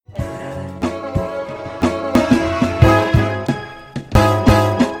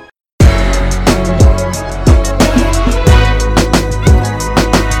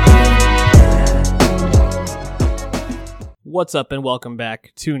What's up and welcome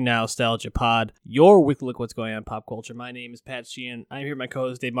back to Nostalgia Pod, your weekly look what's going on in pop culture. My name is Pat Sheehan. I'm here with my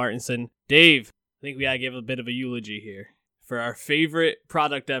co-host Dave Martinson. Dave, I think we gotta give a bit of a eulogy here for our favorite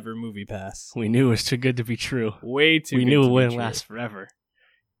product ever, MoviePass. We knew it was too good to be true. Way too We good knew to it be wouldn't true. last forever.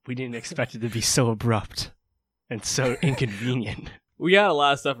 We didn't expect it to be so abrupt and so inconvenient. We got a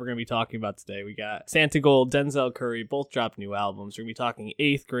lot of stuff we're going to be talking about today. We got Santigold, Denzel Curry, both dropped new albums. We're going to be talking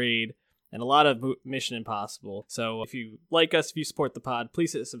 8th Grade, and a lot of Mission Impossible. So if you like us, if you support the pod,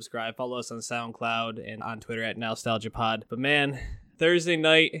 please hit subscribe. Follow us on SoundCloud and on Twitter at NostalgiaPod. But man, Thursday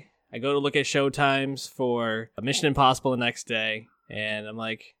night, I go to look at showtimes for Mission Impossible the next day, and I'm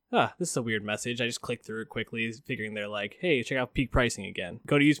like, this is a weird message. I just clicked through it quickly, figuring they're like, hey, check out peak pricing again.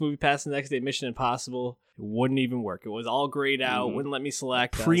 Go to use MoviePass the next day, Mission Impossible. It wouldn't even work. It was all grayed out, wouldn't let me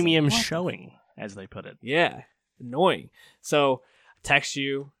select. Premium like, showing, as they put it. Yeah, annoying. So I text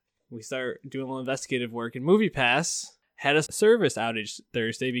you. We start doing a little investigative work, and MoviePass had a service outage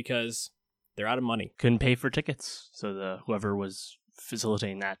Thursday because they're out of money. Couldn't pay for tickets, so whoever was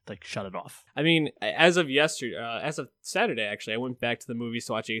facilitating that shut it off. I mean, as of Saturday, actually, I went back to the movies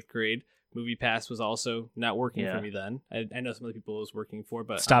to watch 8th Grade. MoviePass was also not working for me then. I know some of the people it was working for,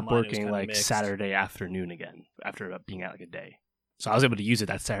 but stopped online, working mixed. Saturday afternoon again after being out a day. So I was able to use it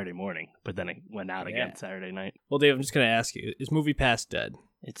that Saturday morning, but then it went out again Saturday night. Well, Dave, I'm just going to ask you, is MoviePass dead?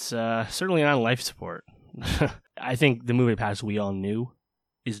 It's certainly on life support. I think the MoviePass we all knew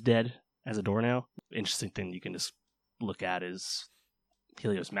is dead as a door now. Interesting thing you can just look at is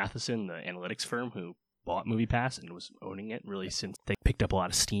Helios Matheson, the analytics firm who bought MoviePass and was owning it really since they picked up a lot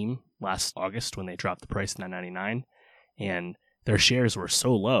of steam last August when they dropped the price to $9.99, and their shares were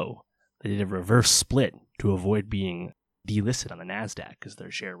so low they did a reverse split to avoid being delisted on the NASDAQ because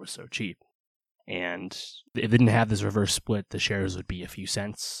their share was so cheap. And if they didn't have this reverse split, the shares would be a few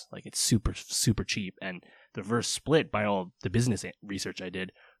cents. It's super, super cheap. And the reverse split, by all the business research I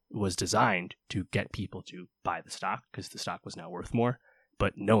did, was designed to get people to buy the stock because the stock was now worth more.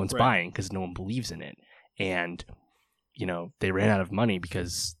 But no one's buying because no one believes in it. And, they ran out of money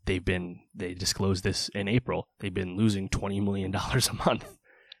because they disclosed this in April. They've been losing $20 million a month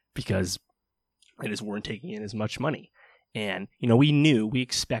because they just weren't taking in as much money. And, we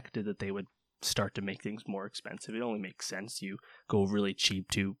expected that they would start to make things more expensive. It only makes sense. You go really cheap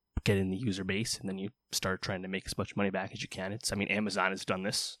to get in the user base, and then you start trying to make as much money back as you can. Amazon has done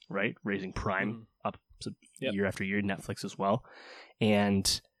this, right? Raising Prime up year after year, Netflix as well.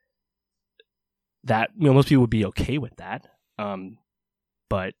 And that, most people would be okay with that.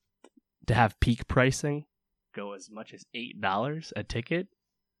 But to have peak pricing go as much as $8 a ticket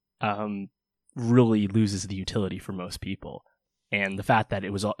really loses the utility for most people. And the fact that it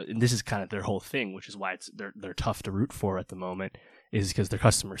was all, and this is kind of their whole thing, which is why they're tough to root for at the moment, is because their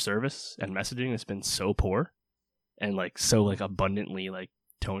customer service and messaging has been so poor and so abundantly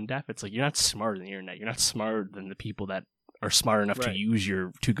tone deaf. It's you're not smarter than the internet. You're not smarter than the people that are smart enough to use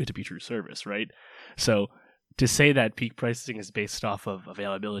your too good to be true service, right? So to say that peak pricing is based off of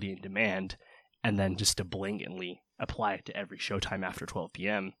availability and demand, and then just to blatantly apply it to every showtime after 12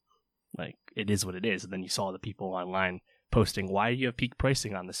 p.m., it is what it is. And then you saw the people online posting, why do you have peak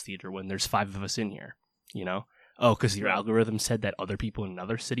pricing on this theater when there's 5 of us in here? Because your algorithm said that other people in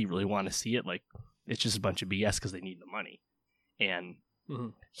another city really want to see it. It's just a bunch of BS because they need the money. And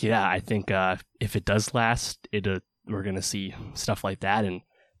I think if it does last, we're going to see stuff like that. And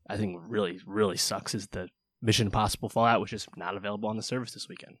I think what really, really sucks is the Mission Impossible Fallout, which is not available on the service this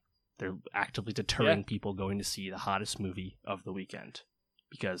weekend. They're actively deterring people going to see the hottest movie of the weekend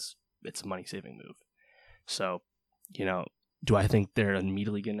because it's a money-saving move. So, do I think they're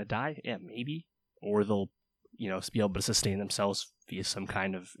immediately going to die? Yeah, maybe. Or they'll, be able to sustain themselves via some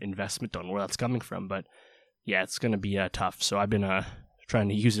kind of investment. Don't know where that's coming from. But, yeah, it's going to be tough. So I've been trying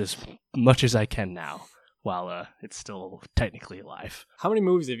to use it as much as I can now while it's still technically alive. How many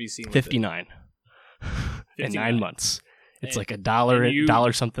movies have you seen? 59. In 9 months. It's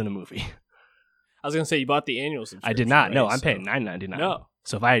 $1 something a movie. I was going to say, you bought the annual subscription. I did not. Right? No, I'm paying $9.99. No.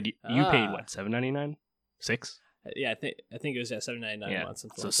 So if I had, you paid what, $7.99? $6? Yeah, I think it was $7.99 a month.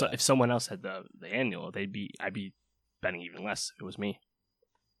 So if someone else had the annual, I'd be spending even less if it was me.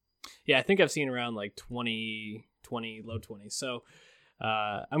 Yeah, I think I've seen around 20, low 20s. So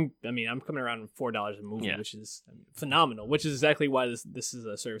I'm coming around $4 a movie, which is phenomenal. Which is exactly why this is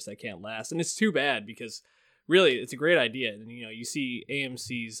a service that can't last, and it's too bad because really it's a great idea. And you see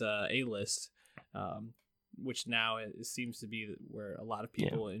AMC's A-list. Which now it seems to be where a lot of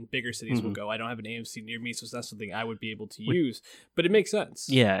people in bigger cities will go. I don't have an AMC near me, so it's not something I would be able to use, but it makes sense.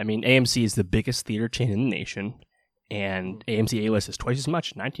 Yeah, AMC is the biggest theater chain in the nation, and AMC A-List is twice as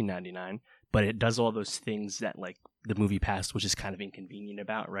much, $19.99, but it does all those things that like the Movie Pass, which is kind of inconvenient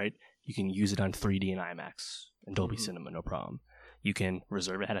about, right? You can use it on 3D and IMAX and Dolby Cinema, no problem. You can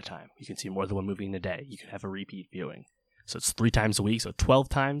reserve ahead of time. You can see more than one movie in a day. You can have a repeat viewing. So it's 3 times a week, so 12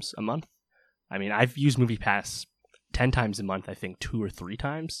 times a month. I mean, I've used Movie Pass 10 times a month, I think 2 or 3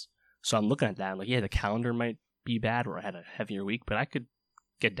 times. So I'm looking at that, I'm like, yeah, the calendar might be bad or I had a heavier week, but I could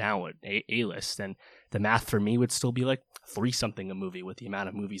get down with A-list, and the math for me would still be like 3 something a movie with the amount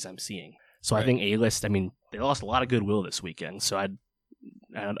of movies I'm seeing. So right. I think A-list, I mean, they lost a lot of goodwill this weekend, so I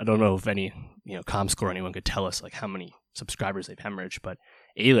don't know if any, ComScore or anyone could tell us like how many subscribers they've hemorrhaged, but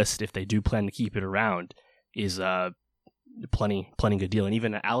A-list, if they do plan to keep it around, is plenty good deal. And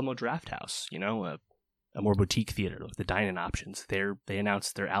even at Alamo Drafthouse, a more boutique theater, like the dine-in options, they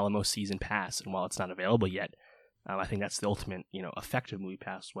announced their Alamo season pass, and while it's not available yet, I think that's the ultimate, effect of Movie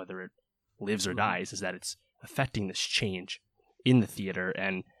Pass, whether it lives or dies, is that it's affecting this change in the theater,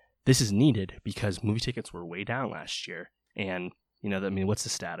 and this is needed because movie tickets were way down last year, and what's the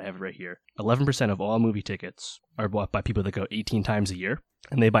stat? I have it right here. 11% of all movie tickets are bought by people that go 18 times a year,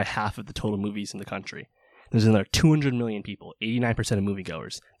 and they buy half of the total movies in the country. There's another 200 million people, 89% of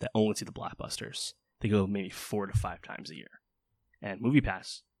moviegoers, that only see the blockbusters. They go maybe 4 to 5 times a year. And Movie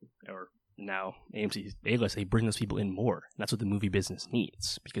Pass, or now AMC A-List, they bring those people in more. And that's what the movie business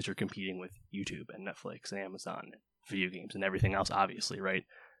needs, because you're competing with YouTube and Netflix and Amazon and video games and everything else, obviously, right?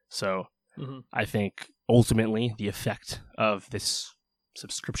 So I think ultimately the effect of this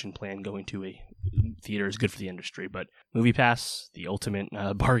subscription plan going to a theater is good for the industry, but Movie Pass, the ultimate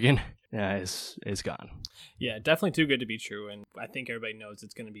bargain, is gone. Yeah, definitely too good to be true, and I think everybody knows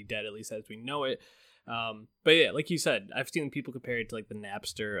it's going to be dead, at least as we know it. But yeah, like you said, I've seen people compare it to like the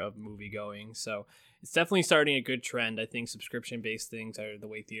Napster of movie going, so it's definitely starting a good trend. I think subscription-based things are the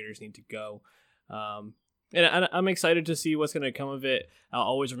way theaters need to go. And I'm excited to see what's going to come of it. I'll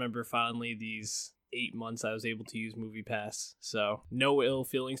always remember fondly these 8 months I was able to use Movie Pass, so no ill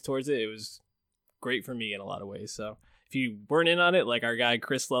feelings towards it. It was great for me in a lot of ways. So if you weren't in on it, like our guy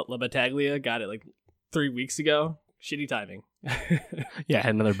Chris LaBattaglia got it like 3 weeks ago, shitty timing. Yeah, I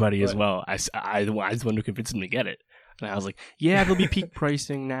had another buddy as well. I was one who convinced him to get it. And I was like, yeah, there'll be peak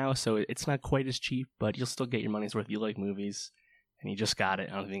pricing now, so it's not quite as cheap, but you'll still get your money's worth. You like movies. And he just got it.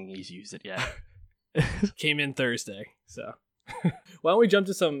 I don't think he's used it yet. Came in Thursday, so why don't we jump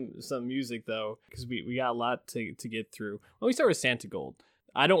to some music though, because we got a lot to get through. Why don't we start with Santa Gold?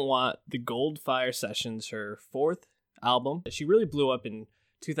 I Don't Want the Goldfire Sessions, her 4th album. She really blew up in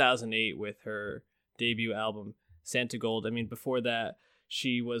 2008 with her debut album Santa Gold. I mean, before that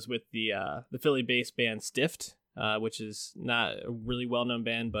she was with the Philly-based band Stiffed, which is not a really well-known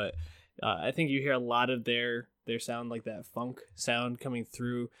band, but I think you hear a lot of their sound, like that funk sound coming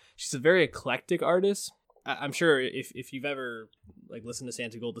through. She's a very eclectic artist. I'm sure if you've ever like listened to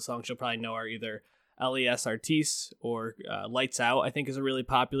Santa Gold, the songs you'll probably know are either Les Artistes or Lights Out, I think is a really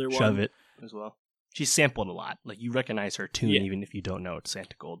popular one. Shove It as well. She's sampled a lot. Like, you recognize her tune even if you don't know it's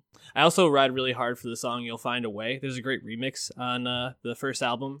Santa Gold. I also ride really hard for the song You'll Find a Way. There's a great remix on the first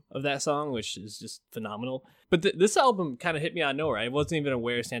album of that song, which is just phenomenal. But this album kind of hit me out of nowhere. I wasn't even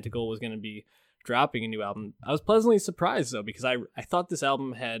aware Santa Gold was going to be dropping a new album. I was pleasantly surprised, though, because I thought this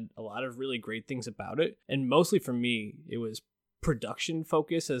album had a lot of really great things about it. And mostly for me, it was production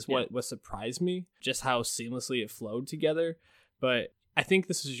focus as what surprised me, just how seamlessly it flowed together. But I think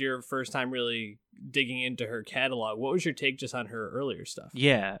this is your first time really digging into her catalog. What was your take just on her earlier stuff?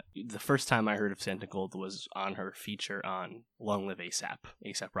 Yeah, the first time I heard of Santa Gold was on her feature on Long Live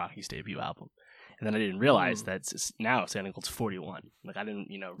A$AP Rocky's debut album. And then I didn't realize that now Santa Gold's 41. Like, I didn't,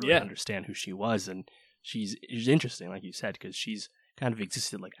 really understand who she was. And she's interesting, like you said, because she's kind of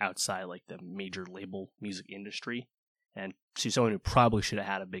existed like outside like the major label music industry. And she's someone who probably should have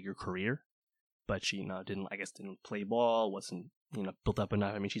had a bigger career, but she didn't play ball, wasn't built up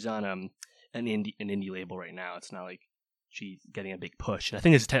enough. I mean, she's on an indie label right now. It's not like she's getting a big push. And I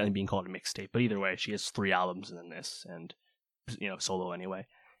think it's technically being called a mixtape, but either way, she has 3 albums and then this, and solo anyway.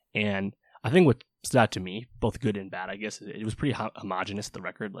 And I think what stood out to me, both good and bad, I guess, it was pretty homogenous, the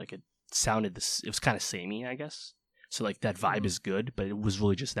record. Like, it was kind of samey, I guess. So like that vibe is good, but it was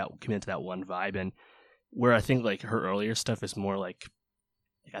really just that committed to that one vibe. And where I think like her earlier stuff is more like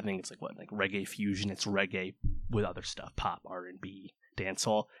I think it's like reggae fusion. It's reggae with other stuff, pop, R&B,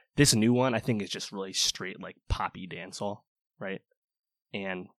 dancehall. This new one I think is just really straight like poppy dancehall, right?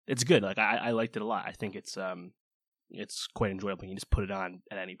 And it's good. Like I liked it a lot. I think it's quite enjoyable. You just put it on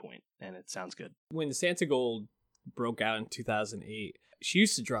at any point and it sounds good. When Santa Gold broke out in 2008, she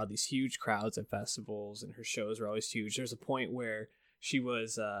used to draw these huge crowds at festivals, and her shows were always huge. There's a point where she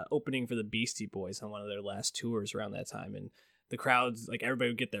was opening for the Beastie Boys on one of their last tours around that time, and the crowds, like everybody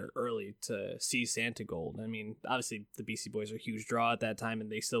would get there early to see Santigold. I mean, obviously the Beastie Boys are a huge draw at that time,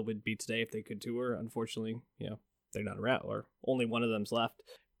 and they still would be today if they could tour. Unfortunately, they're not around, or only one of them's left.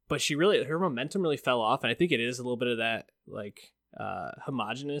 But her momentum really fell off, and I think it is a little bit of that like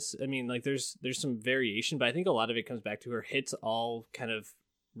homogenous. I mean, like there's some variation, but I think a lot of it comes back to her hits all kind of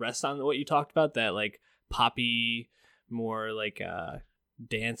rest on what you talked about, that like poppy, more like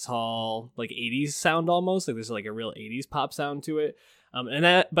dance hall, like 80s sound almost. Like there's like a real 80s pop sound to it.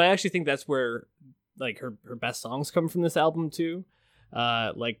 But I actually think that's where like her best songs come from this album too.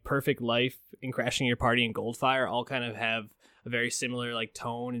 Like Perfect Life and Crashing Your Party and Goldfire all kind of have a very similar like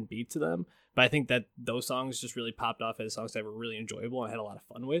tone and beat to them. But I think that those songs just really popped off as songs that were really enjoyable and I had a lot of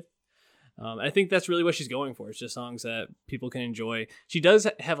fun with. I think that's really what she's going for. It's just songs that people can enjoy. She does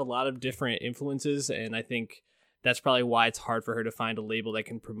have a lot of different influences, and I think that's probably why it's hard for her to find a label that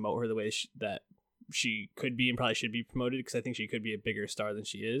can promote her the way that she could be and probably should be promoted, because I think she could be a bigger star than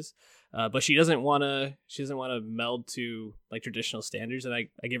she is. But she doesn't want to meld to like traditional standards, and I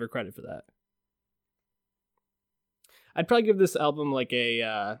give her credit for that. I'd probably give this album like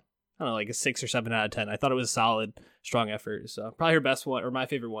a like a 6 or 7 out of 10. I thought it was a solid, strong effort. So probably her best one, or my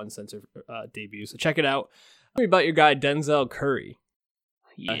favorite one since her debut. So check it out. Tell me about your guy Denzel Curry.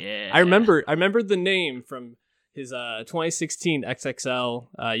 Yeah, I remember the name from his 2016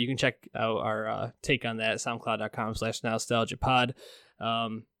 XXL. You can check out our take on that, soundcloud.com/nostalgiapod.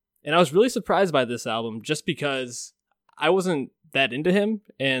 And I was really surprised by this album just because I wasn't that into him,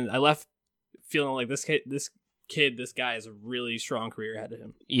 and I left feeling like this guy has a really strong career ahead of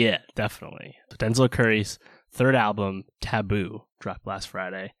him. Yeah, definitely. So Denzel Curry's third album, Taboo, dropped last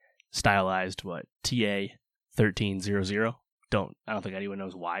Friday. Stylized TA 1300. I don't think anyone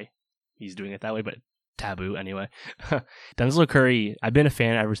knows why he's doing it that way, but Taboo anyway. Denzel Curry, I've been a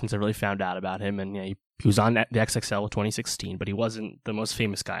fan ever since I really found out about him, and he was on the XXL 2016, but he wasn't the most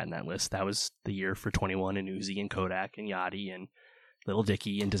famous guy on that list. That was the year for 21 and Uzi and Kodak and Yachty and Lil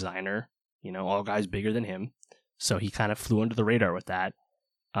Dicky and Designer, all guys bigger than him. So he kind of flew under the radar with that.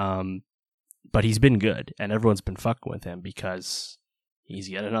 But he's been good, and everyone's been fucking with him because he's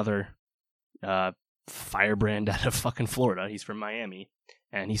yet another firebrand out of fucking Florida. He's from Miami,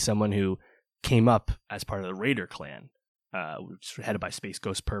 and he's someone who came up as part of the Raider clan, which was headed by Space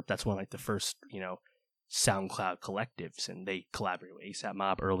Ghost Perp. That's one of like the first, SoundCloud collectives, and they collaborated with ASAP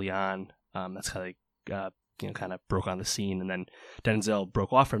Mob early on. That's how they, kind of broke on the scene, and then Denzel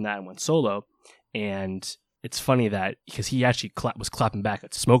broke off from that and went solo. And it's funny that because he actually was clapping back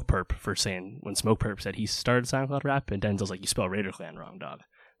at Smoke Perp for saying, when Smoke Perp said he started SoundCloud rap, and Denzel's like, "You spell Raider Clan wrong, dog.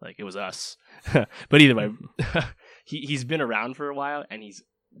 Like, it was us." But either way, he's been around for a while, and he's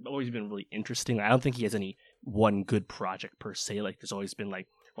always been really interesting. I don't think he has any one good project per se. Like, there's always been like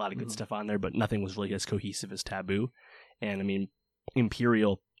a lot of good stuff on there, but nothing was really as cohesive as Taboo. And I mean,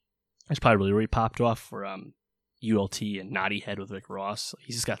 Imperial has probably really popped off for ULT and Naughty Head with Rick Ross.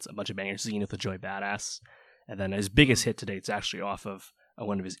 He's just got a bunch of bangers. Zenith with Joy Badass. And then his biggest hit today, it's actually off of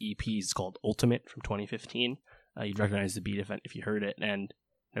one of his EPs called Ultimate from 2015. You'd recognize the beat if you heard it. And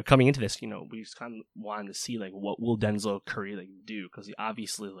coming into this, we just kind of wanted to see like what will Denzel Curry like do, because he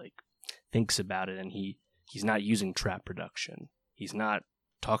obviously like thinks about it, and he's not using trap production. He's not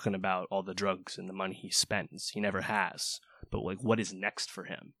talking about all the drugs and the money he spends. He never has. But like, what is next for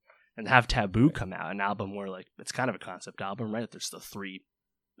him? And have Taboo come out, an album where like it's kind of a concept album, right? There's the 3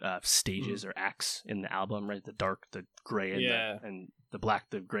 stages or acts in the album, right? The dark, the gray, and the black,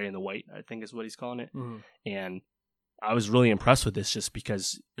 the gray, and the white, I think is what he's calling it. And I was really impressed with this just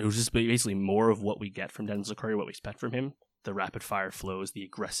because it was just basically more of what we get from Denzel Curry, what we expect from him. The rapid fire flows, the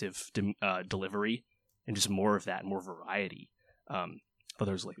aggressive delivery, and just more of that, more variety. But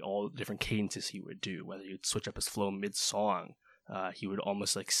there's like all the different cadences he would do, whether he'd switch up his flow mid-song. He would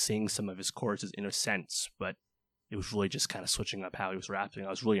almost like sing some of his choruses in a sense, but it was really just kind of switching up how he was rapping. I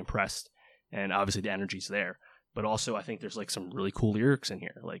was really impressed, and obviously the energy's there. But also, I think there's like some really cool lyrics in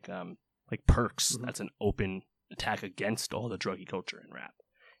here, like Perks. That's an open attack against all the druggy culture in rap,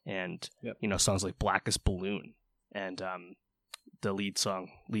 and songs like Blackest Balloon and the lead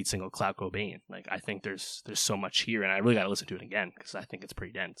single Cloud Cobain. Like, I think there's so much here, and I really got to listen to it again because I think it's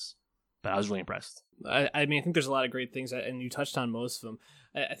pretty dense. But I was really impressed. I mean, I think there's a lot of great things, and you touched on most of them.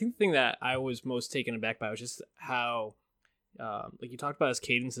 I think the thing that I was most taken aback by was just how, like you talked about his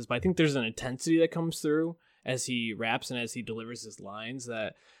cadences, but I think there's an intensity that comes through as he raps and as he delivers his lines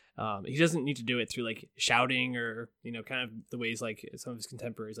that he doesn't need to do it through like shouting or, kind of the ways like some of his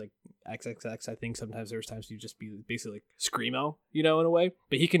contemporaries like XXX. I think sometimes there's times you just be basically like screamo, in a way,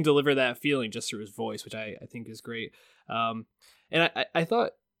 but he can deliver that feeling just through his voice, which I think is great. And I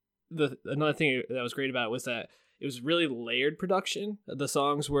thought another thing that was great about it was that it was really layered production. The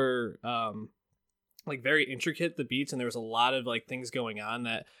songs were like very intricate, the beats, and there was a lot of like things going on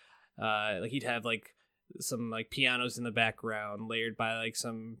that like he'd have like some like pianos in the background layered by like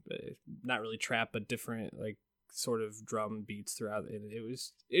some not really trap but different like sort of drum beats throughout.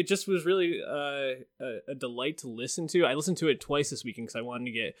 It just was really a delight to listen to. I listened to it twice this weekend because I wanted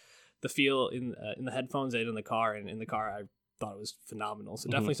to get the feel in the headphones and in the car, and in the car I thought it was phenomenal. So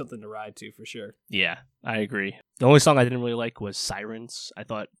definitely something to ride to for sure. Yeah, I agree. The only song I didn't really like was Sirens. I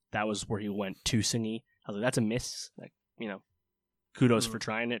thought that was where he went too singy. I was like, that's a miss. Like, kudos for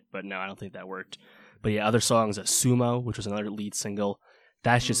trying it, but no, I don't think that worked. But yeah, other songs, Sumo, which was another lead single,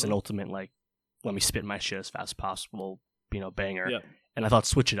 that's just an ultimate, like, let me spit my shit as fast as possible, banger. Yeah. And I thought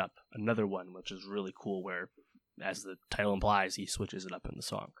Switch It Up, another one, which is really cool, where, as the title implies, he switches it up in the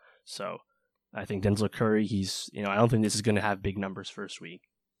song. So I think Denzel Curry, he's, I don't think this is going to have big numbers first week.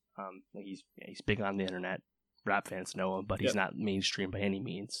 Like he's big on the internet. Rap fans know him, but he's not mainstream by any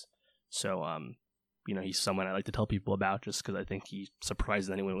means. So, he's someone I like to tell people about just because I think he surprises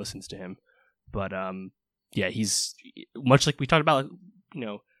anyone who listens to him. But, he's much like we talked about,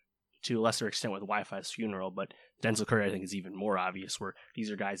 to a lesser extent with Wi-Fi's Funeral, but Denzel Curry, I think, is even more obvious, where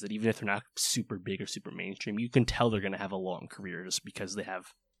these are guys that even if they're not super big or super mainstream, you can tell they're going to have a long career just because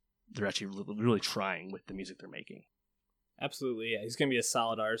they're actually really trying with the music they're making. Absolutely, yeah. He's going to be a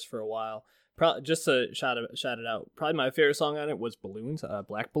solid artist for a while. Just to shout it out, probably my favorite song on it was Balloons,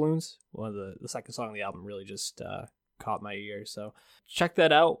 Black Balloons. One of the second song on the album really just caught my ear. So check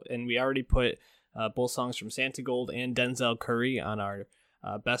that out. And we already put both songs from Santigold and Denzel Curry on our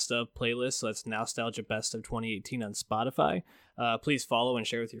best of playlist. So that's Nostalgia Best of 2018 on Spotify. Please follow and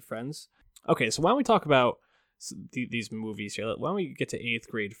share with your friends. Okay, so why don't we talk about these movies here? Why don't we get to 8th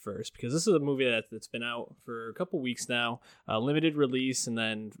Grade first? Because this is a movie that's been out for a couple weeks now, limited release, and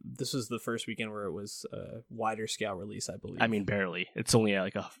then this was the first weekend where it was a wider scale release, I believe. I mean, barely. It's only at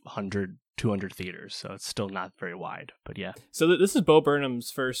like 100, 200 theaters, so it's still not very wide, but yeah. So this is Bo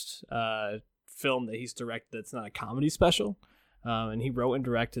Burnham's first film that he's directed that's not a comedy special. And he wrote and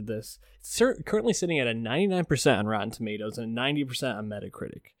directed this. It's currently sitting at a 99% on Rotten Tomatoes and 90% on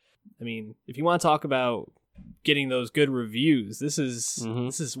Metacritic. I mean, if you want to talk about getting those good reviews, this is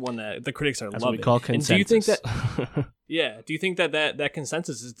one that the critics are That's loving. What we call consensus. And do you think that? Do you think that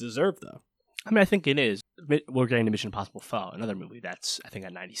consensus is deserved though? I mean, I think it is. We're getting to Mission Impossible Fallout, another movie that's I think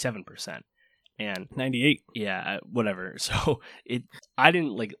at 97%. And 98. Yeah, whatever. So I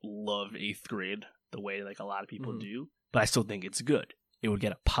didn't like love 8th Grade the way like a lot of people do. But I still think it's good. It would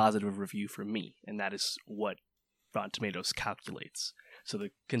get a positive review from me, and that is what Rotten Tomatoes calculates. So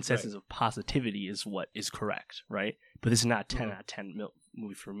the consensus of positivity is what is correct, right? But this is not a 10 out of 10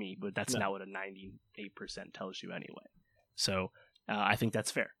 movie for me, but that's not what a 98% tells you anyway. So I think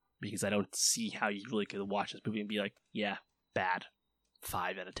that's fair, because I don't see how you really could watch this movie and be like, yeah, bad,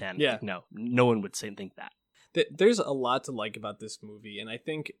 5 out of 10. Yeah. Like, no one would think that. There's a lot to like about this movie, and I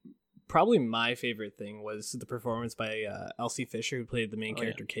think probably my favorite thing was the performance by Elsie Fisher, who played the main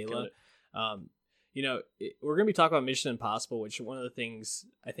character, Kayla. We're going to be talking about Mission Impossible, which one of the things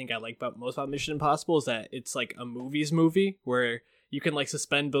I think I like most about Mission Impossible is that it's like a movie where you can like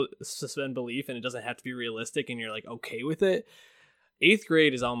suspend belief and it doesn't have to be realistic and you're like okay with it. 8th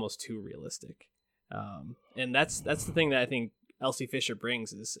Grade is almost too realistic. And that's the thing that I think Elsie Fisher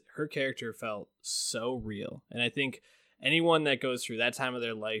brings, is her character felt so real. And I think anyone that goes through that time of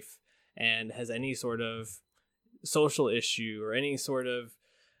their life and has any sort of social issue or any sort of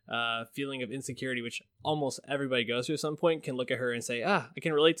feeling of insecurity, which almost everybody goes through at some point, can look at her and say, I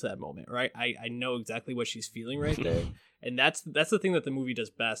can relate to that moment, right? I know exactly what she's feeling right there. And that's the thing that the movie does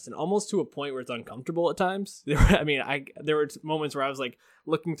best, and almost to a point where it's uncomfortable at times. There were moments where I was like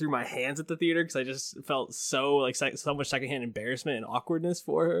looking through my hands at the theater because I just felt so much secondhand embarrassment and awkwardness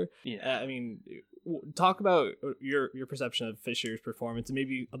for her. Yeah. Talk about your perception of Fisher's performance and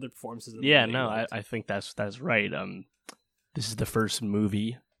maybe other performances. I think that's right. This is the first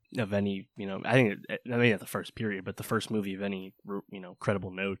movie of any, I think not the first period, but the first movie of any, credible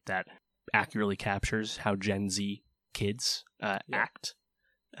note that accurately captures how Gen Z kids act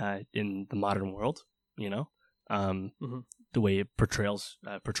in the modern world. The way it portrays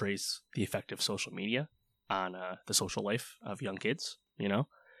the effect of social media on the social life of young kids.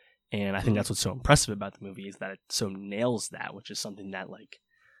 And I think that's what's so impressive about the movie, is that it so nails that, which is something that like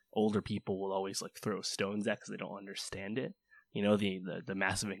older people will always like throw stones at because they don't understand it. The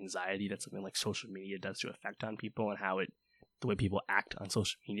massive anxiety that something like social media does to affect on people, and how the way people act on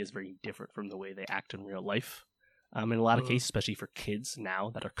social media is very different from the way they act in real life. In a lot of cases, especially for kids now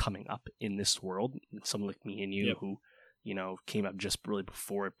that are coming up in this world, someone like me and you who came up just really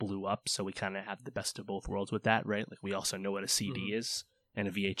before it blew up. So we kind of have the best of both worlds with that, right? Like we also know what a CD is and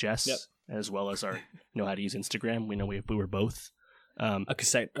a VHS, as well as know how to use Instagram. We know we were both. A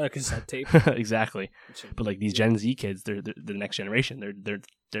cassette tape. Exactly. But like these Gen Z kids, they're the next generation. They're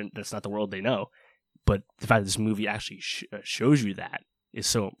that's not the world they know. But the fact that this movie actually shows you that is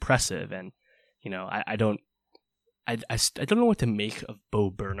so impressive. And I don't know what to make of Bo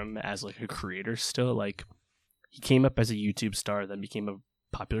Burnham as like a creator still. Like he came up as a YouTube star, then became a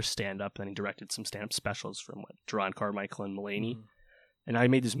popular stand-up, then he directed some stand-up specials from Jerron Carmichael and Mulaney. And now he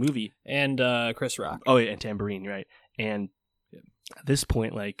made this movie. And Chris Rock. Oh, yeah, and Tambourine, right. And at this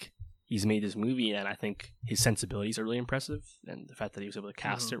point, like, he's made this movie, and I think his sensibilities are really impressive, and the fact that he was able to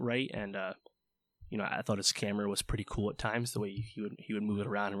cast it right, and I thought his camera was pretty cool at times. The way he would move it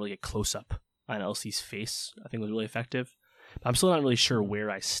around and really get close up on Elsie's face, I think was really effective. But I'm still not really sure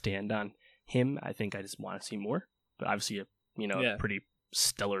where I stand on him. I think I just want to see more. But obviously, a pretty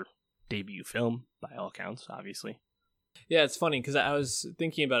stellar debut film by all accounts. Obviously, yeah, it's funny because I was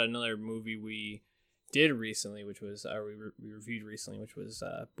thinking about another movie we did recently, which was we reviewed recently, which was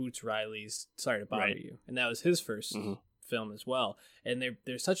Boots Riley's "Sorry to Bother You," and that was his first film as well. And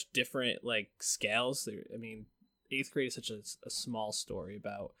they're such different like scales. I mean, Eighth Grade is such a small story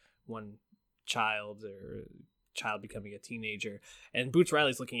about one child becoming a teenager, and Boots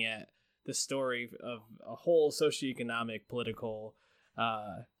Riley's looking at the story of a whole socioeconomic, political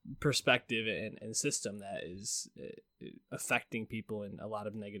perspective and system that is affecting people in a lot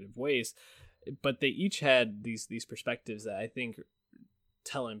of negative ways. But they each had these perspectives that I think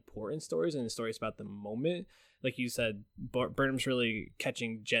tell important stories and stories about the moment. Like you said, Burnham's really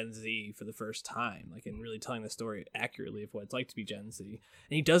catching Gen Z for the first time, like, and really telling the story accurately of what it's like to be Gen Z. And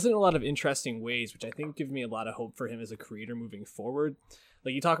he does it in a lot of interesting ways, which I think give me a lot of hope for him as a creator moving forward.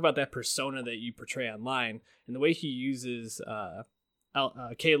 Like you talk about that persona that you portray online, and the way he uses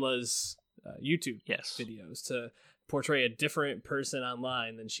Kayla's YouTube videos to portray a different person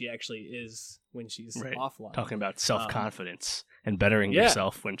online than she actually is when she's offline. Talking about self-confidence and bettering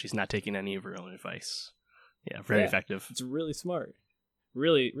yourself when she's not taking any of her own advice. Yeah, very effective. It's really smart.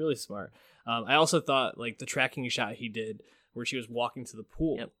 Really, really smart. I also thought like the tracking shot he did where she was walking to the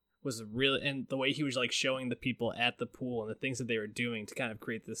pool was really, and the way he was like showing the people at the pool and the things that they were doing to kind of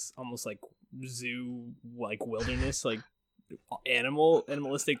create this almost like zoo, like wilderness, like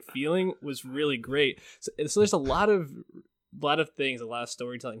animalistic feeling was really great. So there's a lot of things, a lot of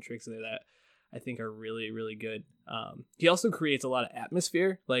storytelling tricks in there that I think are really, really good. He also creates a lot of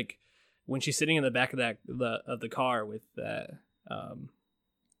atmosphere, like when she's sitting in the back of the car with that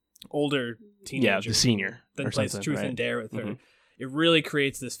older teenager, the senior, that plays Truth and Dare with her. It really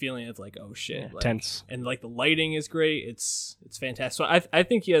creates this feeling of like, oh shit, like, tense, and like the lighting is great. It's fantastic. So I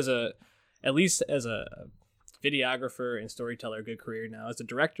think he has at least as a videographer and storyteller, a good career now. As a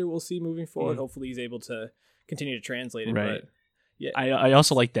director, we'll see moving forward. Hopefully, he's able to continue to translate it. Right. But yeah, I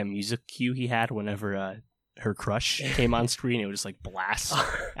also like that music cue he had whenever her crush came on screen. It would just like blast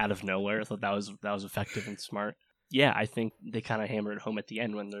out of nowhere. I thought that was effective and smart. Yeah, I think they kind of hammer it home at the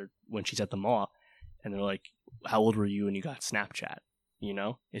end when she's at the mall, and they're like, "How old were you when you got Snapchat?"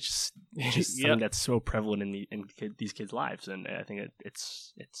 It's just something that's so prevalent in these kids' lives, and I think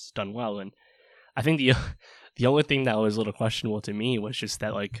it's done well. And I think the only thing that was a little questionable to me was just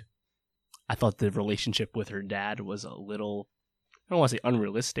that, like, I thought the relationship with her dad was a little, I don't want to say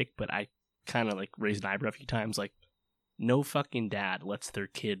unrealistic, but I kind of like raised an eyebrow a few times. Like, no fucking dad lets their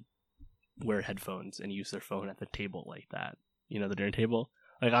kid wear headphones and use their phone at the table like that. The dinner table.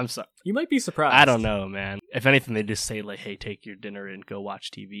 Like, I'm sorry. You might be surprised. I don't know, man. If anything, they just say like, "Hey, take your dinner and go watch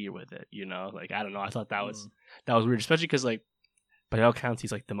TV with it." Like, I don't know. I thought that was weird, especially because like by all counts,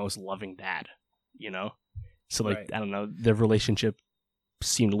 he's like the most loving dad. So like I don't know. Their relationship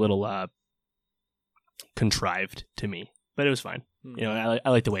seemed a little contrived to me, but it was fine. I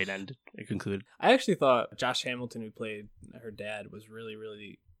like the way it ended. It concluded. I actually thought Josh Hamilton, who played her dad, was really,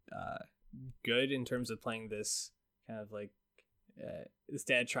 really good in terms of playing this kind of like this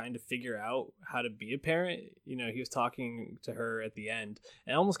dad trying to figure out how to be a parent. He was talking to her at the end,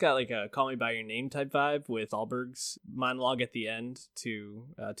 and almost got like a "Call Me by Your Name" type vibe with Wahlberg's monologue at the end to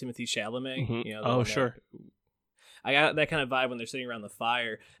Timothée Chalamet. Oh, sure. I got that kind of vibe when they're sitting around the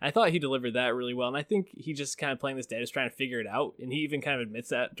fire. I thought he delivered that really well, and I think he just kind of playing this dad is trying to figure it out, and he even kind of admits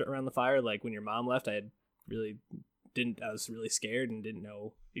that around the fire. Like, when your mom left, I was really scared and didn't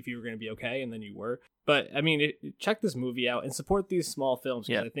know if you were going to be okay, and then you were. But I mean, check this movie out and support these small films,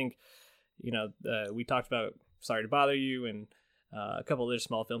 because I think, we talked about Sorry to Bother You and a couple other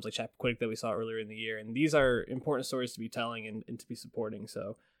small films like Chappaquiddick that we saw earlier in the year, and these are important stories to be telling and to be supporting.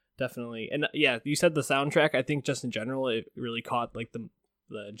 So definitely. And yeah, you said the soundtrack. I think just in general, it really caught like the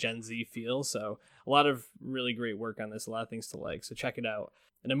Gen Z feel. So a lot of really great work on this. A lot of things to like. So check it out.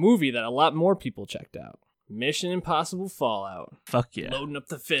 And a movie that a lot more people checked out: Mission Impossible Fallout. Fuck yeah. Loading up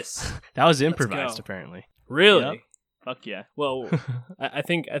the fists. That was improvised, apparently. Really? Yep. Fuck yeah. Well, I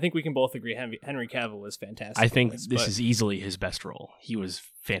think we can both agree Henry Cavill was fantastic. I think this is easily his best role. He was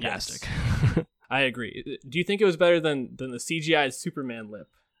fantastic. Yes. I agree. Do you think it was better than the CGI Superman lip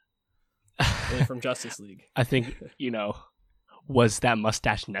from Justice League? I think, was that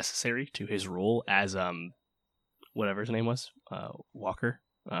mustache necessary to his role as whatever his name was? Walker?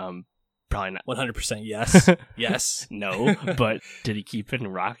 Probably not. 100% yes. Yes. No, but did he keep it in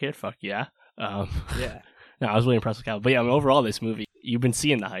Rocket? Fuck yeah. Yeah. No, I was really impressed with Cavill. But yeah, overall, this movie, you've been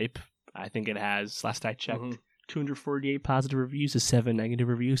seeing the hype. I think it has, last I checked, 248 positive reviews to 7 negative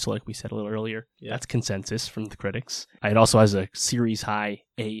reviews. So like we said a little earlier, that's consensus from the critics. It also has a series high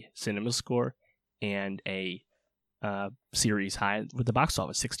A cinema score and a series high with the box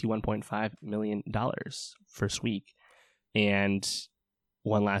office, $61.5 million first week. And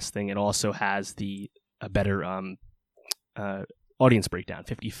one last thing, it also has a better audience breakdown,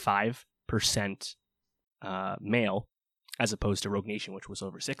 55% male, as opposed to Rogue Nation, which was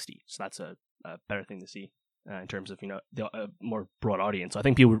over 60. So that's a better thing to see in terms of the more broad audience. So I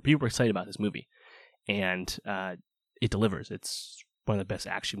think people were excited about this movie, and it delivers. It's one of the best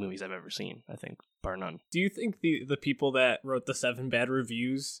action movies I've ever seen, I think, bar none. Do you think the people that wrote the 7 bad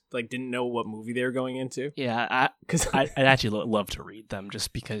reviews didn't know what movie they were going into? Yeah, because I'd actually love to read them,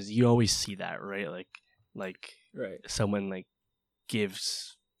 just because you always see that, right? Like right. Someone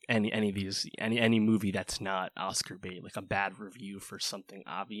gives any movie that's not Oscar bait a bad review for something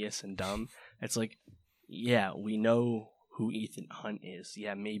obvious and dumb. It's like, yeah, we know who Ethan Hunt is.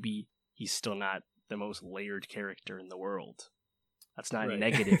 Yeah, maybe he's still not the most layered character in the world. That's not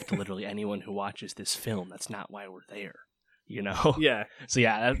negative to literally anyone who watches this film. That's not why we're there, Yeah. So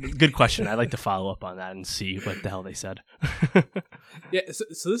yeah, good question. I'd like to follow up on that and see what the hell they said. Yeah,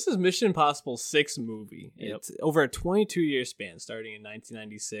 so this is Mission Impossible 6 movie. Yep. It's over a 22-year span, starting in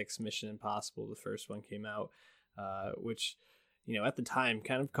 1996. Mission Impossible, the first one, came out, which, at the time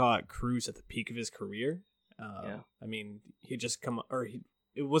kind of caught Cruise at the peak of his career. I mean, he just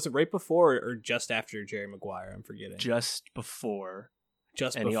it was it right before or just after Jerry Maguire? I'm forgetting. Just before.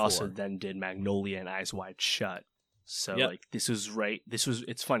 And he also then did Magnolia and Eyes Wide Shut. So this was right.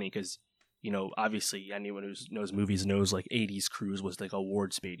 It's funny because, obviously anyone who knows movies knows 80s Cruise was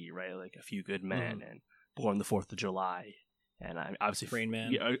awards baity, right? A Few Good Men and Born the 4th of July. And obviously Rain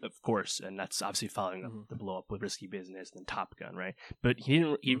Man. Yeah, of course. And that's obviously following up the blow up with Risky Business and then Top Gun, right? But he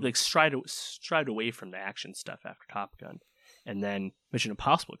didn't, he strived away from the action stuff after Top Gun. And then Mission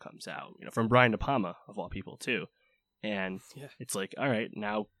Impossible comes out, from Brian De Palma, of all people, too. And it's all right,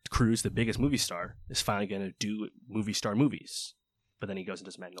 now Cruise, the biggest movie star, is finally going to do movie star movies. But then he goes and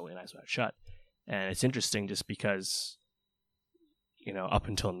does Magnolia and Eyes Wide Shut. And it's interesting just because, up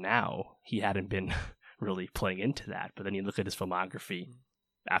until now, he hadn't been really playing into that. But then you look at his filmography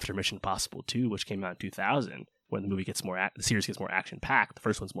after Mission Impossible 2, which came out in 2000, when the series gets more action-packed. The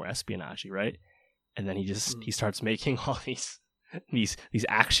first one's more espionage, right? And then he starts making all these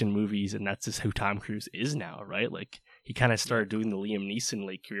action movies, and that's just who Tom Cruise is now, right? He kind of started doing the Liam Neeson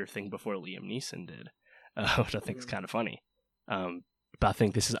career thing before Liam Neeson did, which I think is kind of funny. But I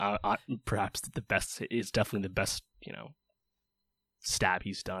think this is perhaps the best. It's definitely the best, stab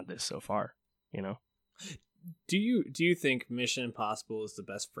he's done this so far. Do you think Mission Impossible is the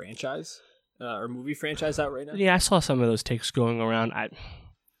best franchise or movie franchise out right now? Yeah, I saw some of those takes going around.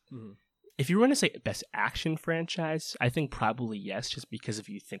 If you were going to say best action franchise, I think probably yes, just because if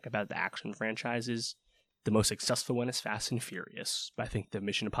you think about the action franchises, the most successful one is Fast and Furious. But I think the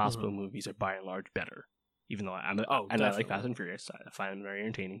Mission Impossible movies are by and large better. Even though I like Fast and Furious, I find them very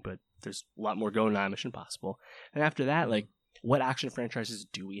entertaining, but there's a lot more going on in Mission Impossible. And after that, what action franchises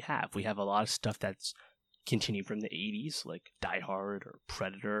do we have? We have a lot of stuff that's continued from the 80s, like Die Hard or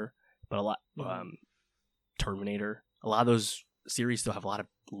Predator, but a lot Terminator. A lot of those series still have a lot of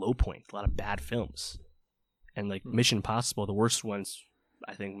low points, a lot of bad films. And Mission Impossible, the worst ones,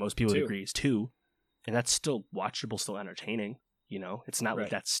 I think most people would agree, is 2. And that's still watchable, still entertaining. It's not like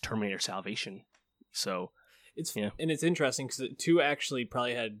that's Terminator Salvation. So it's interesting because 2 actually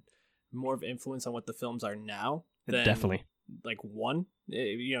probably had more of influence on what the films are now than definitely 1.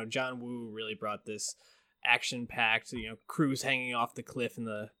 John Woo really brought this action-packed, Cruise hanging off the cliff in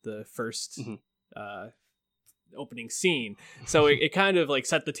the first opening scene. So it kind of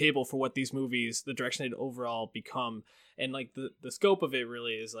set the table for what these movies, the direction they'd overall become. And the scope of it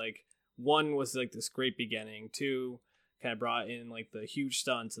really is 1 was this great beginning, 2 kind of brought in like the huge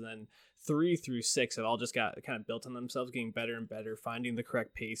stunts, and then 3 through 6 have all just got kind of built on themselves, getting better and better, finding the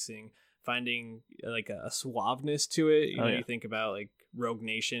correct pacing, finding like a suaveness to it. You know, you think about like Rogue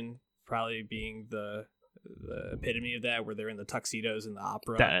Nation probably being the epitome of that, where they're in the tuxedos in the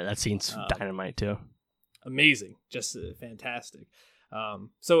opera. That scene's dynamite too. Amazing, just fantastic.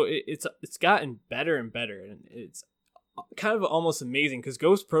 So it's gotten better and better, and it's kind of almost amazing because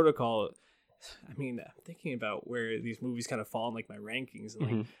Ghost Protocol, I mean, I'm thinking about where these movies kind of fall in like my rankings, and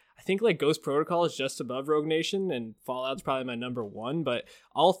like I think like Ghost Protocol is just above Rogue Nation, and Fallout's probably my number 1, but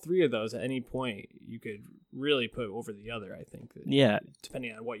all 3 of those at any point you could really put over the other, I think. Yeah.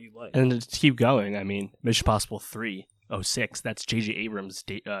 Depending on what you like. And to keep going, I mean, Mission Impossible 306, that's J.J. Abrams'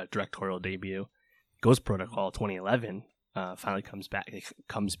 directorial debut. Ghost Protocol 2011 finally comes back. It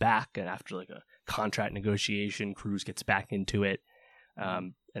comes back, and after like a contract negotiation, Cruise gets back into it.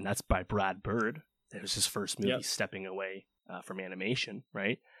 And that's by Brad Bird. It was his first movie stepping away from animation,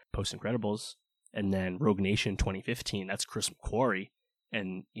 right? Post Incredibles. And then Rogue Nation 2015, that's Chris McQuarrie.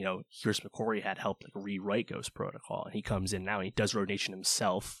 And, you know, Chris McQuarrie had helped like rewrite Ghost Protocol. And he comes in now and he does Rogue Nation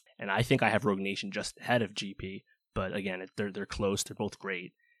himself. And I think I have Rogue Nation just ahead of GP. But again, they're close. They're both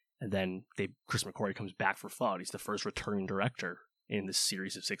great. And then Chris McQuarrie comes back for Fallout. He's the first returning director in this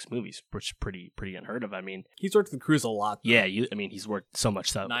series of 6 movies, which is pretty unheard of. I mean, he's worked with Cruise a lot, though. Yeah, I mean, he's worked so much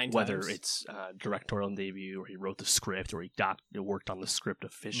stuff. 9 whether times. It's directorial debut, or he wrote the script, or he worked on the script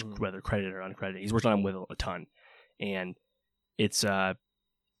of Fish, whether credited or uncredited. He's worked on them with a ton, and it's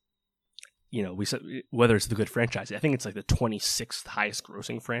you know, we said whether it's the good franchise. I think it's like the 26th highest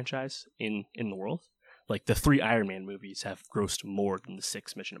grossing franchise in the world. Like the 3 Iron Man movies have grossed more than the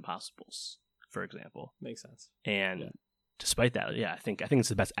 6 Mission Impossibles, for example. Makes sense. And despite that, I think it's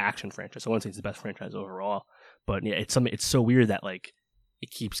the best action franchise. I wouldn't say it's the best franchise overall, but yeah, it's so weird that like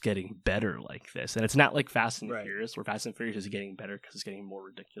it keeps getting better like this, and it's not like Fast and Furious, where Fast and Furious is getting better because it's getting more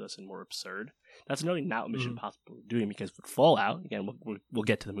ridiculous and more absurd. That's really not what Mission Impossible is doing, because with Fallout, again, we'll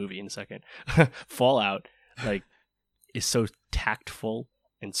get to the movie in a second. Fallout like is so tactful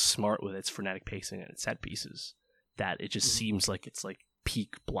and smart with its frenetic pacing and its set pieces that it just seems like it's like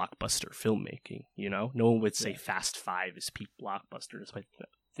peak blockbuster filmmaking. You know, no one would say Fast 5 is peak blockbuster, despite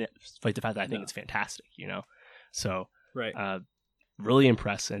the fact that I think it's fantastic. You know, so really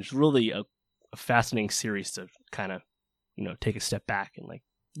impressed, and it's really a fascinating series to kind of, you know, take a step back and like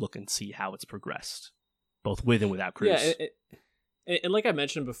look and see how it's progressed, both with and without Cruise. Yeah, and like I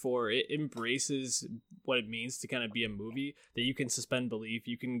mentioned before, it embraces what it means to kind of be a movie that you can suspend belief.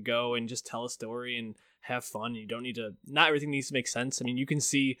 You can go and just tell a story and have fun. You don't need to, not everything needs to make sense. I mean, you can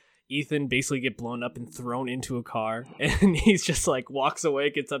see Ethan basically get blown up and thrown into a car, and he's just like walks away,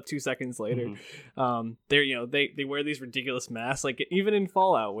 gets up 2 seconds later. They're, you know, they wear these ridiculous masks, like even in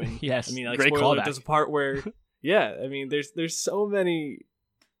Fallout when, yes, I mean, like, great spoiler, callback. there's a part where, I mean, there's so many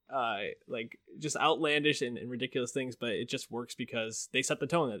like just outlandish and ridiculous things, but it just works because they set the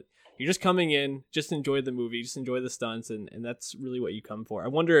tone that you're just coming in, just enjoy the movie, just enjoy the stunts, and that's really what you come for. I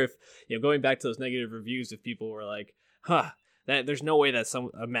wonder if, you know, going back to those negative reviews, if people were like, that there's no way that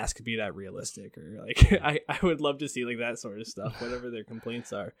a mask could be that realistic, or like I would love to see like that sort of stuff, whatever their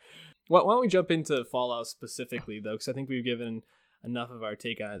complaints are. Why don't we jump into Fallout specifically, though, because I think we've given enough of our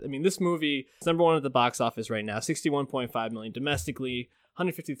take on it. I mean, this movie is number 1 at the box office right now, $61.5 million domestically,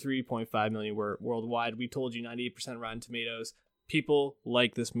 $153.5 million worldwide. We told you 98% Rotten Tomatoes. People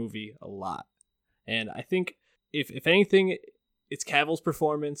like this movie a lot, and I think if anything, it's Cavill's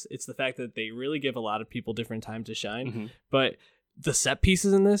performance. It's the fact that they really give a lot of people different time to shine. But the set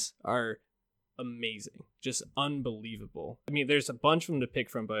pieces in this are amazing, just unbelievable. I mean, there's a bunch of them to pick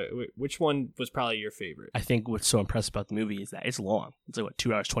from, but which one was probably your favorite? I think what's so impressive about the movie is that it's long. It's like,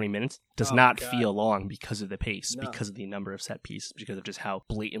 2 hours, 20 minutes? Does not feel long because of the pace, because of the number of set pieces, because of just how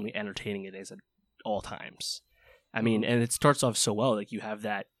blatantly entertaining it is at all times. I mean, and it starts off so well. Like, you have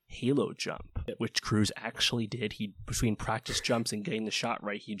that Halo jump, which Cruise actually did. He, between practice jumps and getting the shot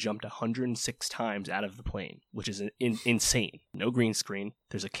right, he jumped 106 times out of the plane, which is insane. No green screen.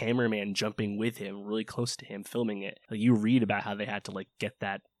 There's a cameraman jumping with him, really close to him, filming it. Like, you read about how they had to like get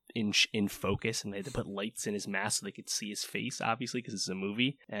that in focus, and they had to put lights in his mask so they could see his face, obviously, because it's a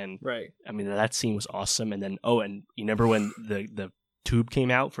movie. And I mean, that scene was awesome. And then, and you remember when the tube came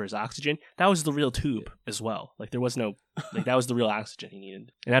out for his oxygen? That was the real tube as well. Like, there was no, like, that was the real oxygen he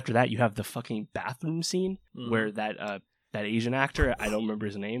needed. And after that, you have the fucking bathroom scene where that Asian actor, I don't remember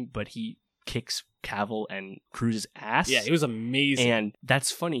his name, but he kicks Cavill and Cruise's ass. Yeah, it was amazing. And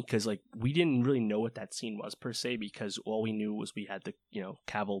that's funny because, like, we didn't really know what that scene was per se, because all we knew was we had the, you know,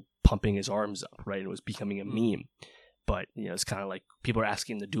 Cavill pumping his arms up, right? It was becoming a meme. But it's kind of like people are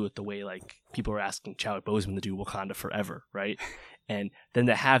asking him to do it the way like people are asking Chadwick Boseman to do Wakanda Forever, right? And then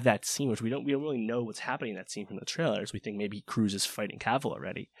to have that scene, which we don't really know what's happening in that scene from the trailers. We think maybe Cruz is fighting Cavill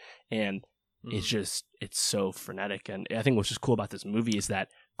already, and it's so frenetic. And I think what's just cool about this movie is that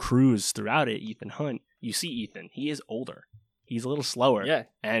Cruz throughout it, Ethan Hunt, you see Ethan, he is older, he's a little slower, yeah,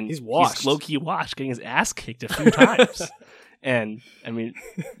 and he's low key washed, getting his ass kicked a few times. And I mean,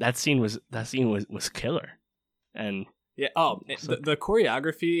 that scene was killer. And yeah, the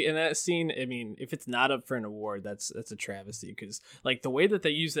choreography in that scene, I mean, if it's not up for an award, that's a travesty, because like the way that they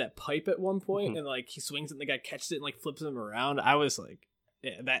use that pipe at one point, and like he swings it and the guy catches it and like flips him around, I was like,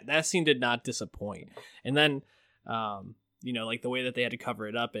 yeah, that scene did not disappoint. And then like the way that they had to cover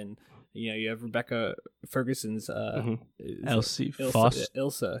it up, and you have Rebecca Ferguson's Ilsa,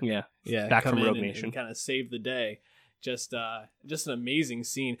 yeah, back from Rogue Nation, and kind of save the day. Just an amazing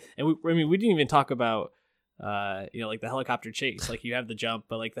scene. And we didn't even talk about like the helicopter chase. Like you have the jump,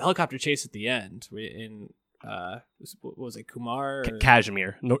 but like the helicopter chase at the end in what was it, Kumar?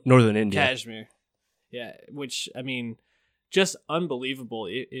 Kashmir, northern India. Kashmir. Yeah, which I mean, just unbelievable.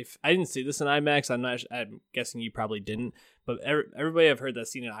 If I didn't see this in IMAX, I'm guessing you probably didn't, but everybody I've heard that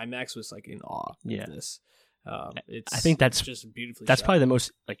seen in IMAX was like in awe of this. I think that's just beautifully. That's shot. Probably the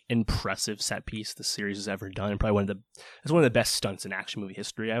most like impressive set piece the series has ever done, and probably it's one of the best stunts in action movie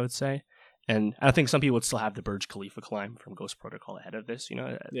history, I would say. And I think some people would still have the Burj Khalifa climb from Ghost Protocol ahead of this.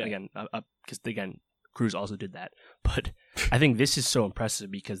 Again, because Cruise also did that. But I think this is so impressive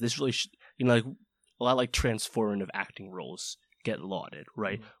because this really, like a lot like transformative acting roles get lauded,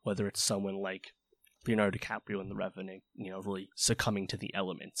 right? Mm-hmm. Whether it's someone like Leonardo DiCaprio in The Revenant, really succumbing to the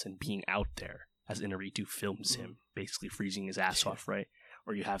elements and being out there as Inarritu films him, basically freezing his ass off, right?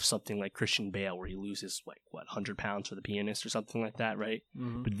 Or you have something like Christian Bale where he loses 100 pounds for The Pianist or something like that, right?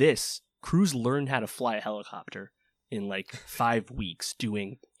 Mm-hmm. But this, Cruise learned how to fly a helicopter in 5 weeks,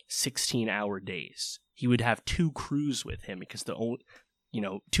 doing 16-hour days. He would have 2 crews with him because 2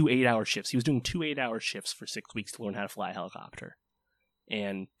 8-hour shifts. He was doing 2 8-hour shifts for 6 weeks to learn how to fly a helicopter.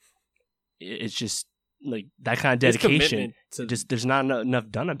 And it's just like that kind of dedication. There's not enough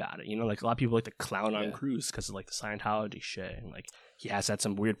done about it. Like a lot of people like to clown on Cruise because of like the Scientology shit, and like he has had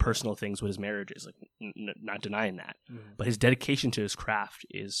some weird personal things with his marriages. Like not denying that, but his dedication to his craft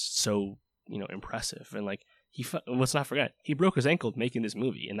is so impressive. And like let's not forget, he broke his ankle making this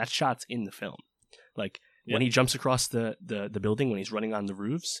movie, and that shot's in the film. Like when he jumps across the building when he's running on the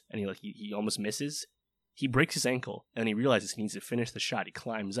roofs, and he almost misses. He breaks his ankle, and he realizes he needs to finish the shot. He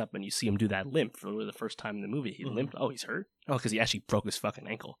climbs up, and you see him do that limp for the first time in the movie. He limped. Oh, he's hurt? Oh, because he actually broke his fucking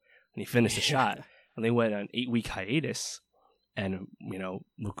ankle. And he finished the shot. And they went on an 8-week hiatus, and,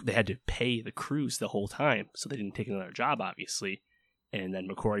 they had to pay the crews the whole time, so they didn't take another job, obviously. And then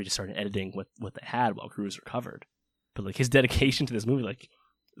McQuarrie just started editing what they had while Cruise recovered. But, like, his dedication to this movie, like,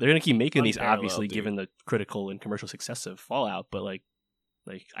 they're going to keep making these, obviously, given the critical and commercial success of Fallout, but, like,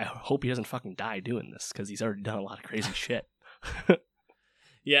 I hope he doesn't fucking die doing this because he's already done a lot of crazy shit.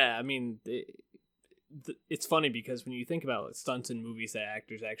 Yeah, I mean, it's funny because when you think about stunts in movies that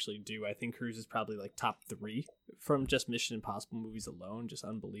actors actually do, I think Cruise is probably like top 3 from just Mission Impossible movies alone. Just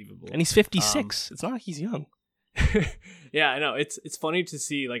unbelievable. And he's 56. It's not like he's young. Yeah, I know. It's funny to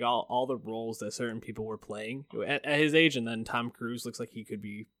see like all the roles that certain people were playing at his age, and then Tom Cruise looks like he could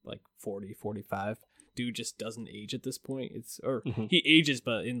be like 40, 45. Dude just doesn't age at this point. He ages,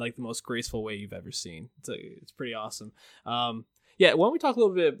 but in like the most graceful way you've ever seen. It's pretty awesome. Yeah, why don't we talk a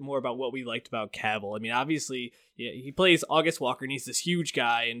little bit more about what we liked about Cavill? I mean, obviously, he plays August Walker, and he's this huge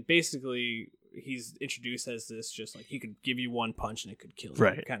guy, and basically he's introduced as this just like he could give you one punch and it could kill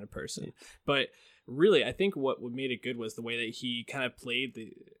you kind of person. But really, I think what made it good was the way that he kind of played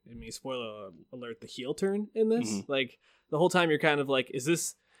spoiler alert, the heel turn in this. Mm-hmm. Like the whole time you're kind of like, is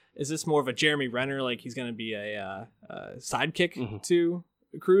this more of a Jeremy Renner, like he's going to be a sidekick to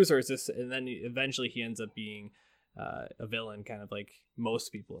Cruise, or is this, and then eventually he ends up being a villain, kind of like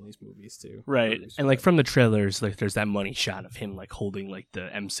most people in these movies too. Right. And like from the trailers, like there's that money shot of him like holding like the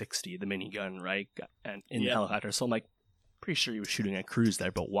M60, the minigun, right? And in the helicopter. So I'm like pretty sure he was shooting at Cruise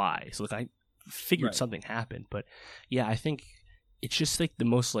there, but why? So like I figured something happened, but yeah, I think it's just like the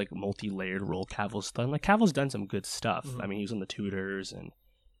most like multi-layered role Cavill's done. Like Cavill's done some good stuff. I mean, he was on The Tudors, and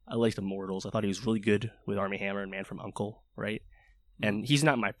I liked Immortals. I thought he was really good with Armie Hammer and Man from U.N.C.L.E., right? And he's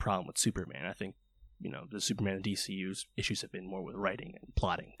not my problem with Superman. I think, the Superman and DCU's issues have been more with writing and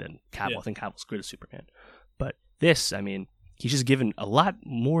plotting than Cavill. I think Cavill's good as Superman. But this, I mean, he's just given a lot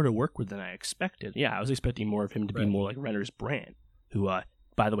more to work with than I expected. Yeah, I was expecting more of him to be more like Renner's Brand, who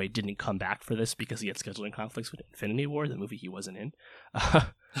by the way, didn't come back for this because he had scheduling conflicts with Infinity War, the movie he wasn't in.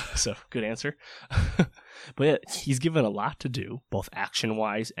 So good answer. But yeah, he's given a lot to do, both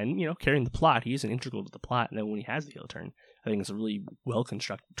action-wise and, carrying the plot. He is an integral to the plot. And then when he has the heel turn, I think it's a really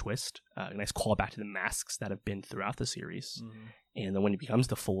well-constructed twist. A nice callback to the masks that have been throughout the series. Mm-hmm. And then when he becomes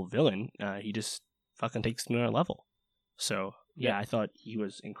the full villain, he just fucking takes it to another level. So, yeah, I thought he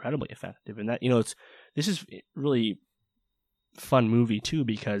was incredibly effective. And that, this is really fun movie, too,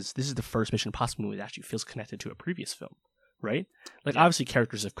 because this is the first Mission Impossible movie that actually feels connected to a previous film, right? Like, obviously,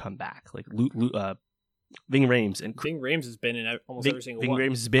 characters have come back. Like, Ving Rhames. And Ving Rhames has been in almost every single one. Ving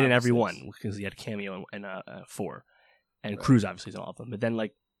Rhames has been in every one because he had a cameo in 4. And Cruise obviously is in all of them. But then,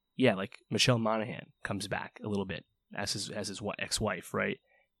 Michelle Monaghan comes back a little bit as his ex-wife, right?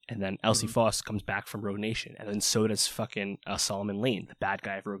 And then Elsie Foss comes back from Rogue Nation. And then so does fucking Solomon Lane, the bad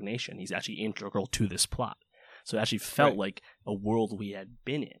guy of Rogue Nation. He's actually integral to this plot. So it actually felt like a world we had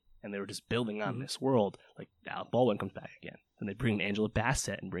been in. And they were just building on this world. Like, Alec Baldwin comes back again. And they bring in Angela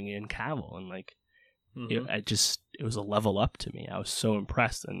Bassett and bring in Cavill. And, it was a level up to me. I was so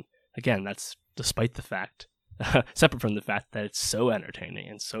impressed. And, again, that's despite the fact, separate from the fact that it's so entertaining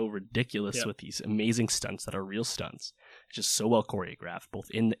and so ridiculous with these amazing stunts that are real stunts. It's just so well choreographed, both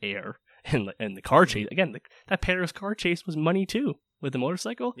in the air and the car chase. Again, that Paris car chase was money, too, with the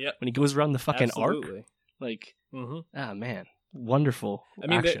motorcycle. Yep. When he goes around the fucking arc. Like, man, wonderful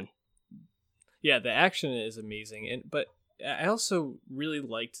action. The action is amazing, but I also really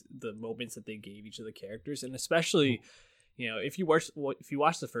liked the moments that they gave each of the characters, and especially, if you watch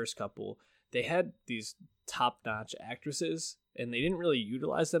the first couple, they had these top-notch actresses, and they didn't really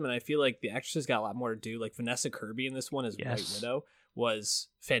utilize them, and I feel like the actresses got a lot more to do. Like Vanessa Kirby in this one as White Widow was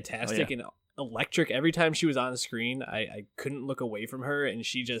fantastic and electric. Every time she was on the screen, I couldn't look away from her, and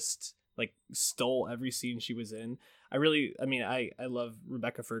she just stole every scene she was in. I love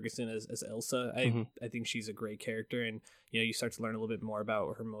Rebecca Ferguson as Elsa. I think she's a great character, and you start to learn a little bit more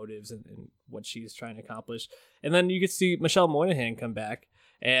about her motives and what she's trying to accomplish. And then you get to see Michelle Monaghan come back,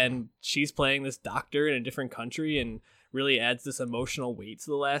 and she's playing this doctor in a different country, and really adds this emotional weight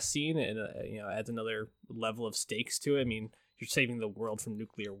to the last scene, and adds another level of stakes to it. I mean, you're saving the world from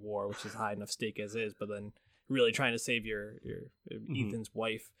nuclear war, which is high enough stake as is, but then really trying to save your Ethan's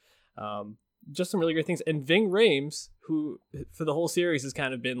wife. Just some really great things. And Ving Rhames, who for the whole series has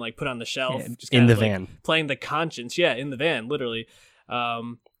kind of been put on the shelf, just in the van, playing the conscience, in the van, literally,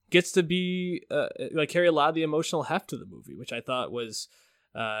 gets to be carry a lot of the emotional heft of the movie, which I thought was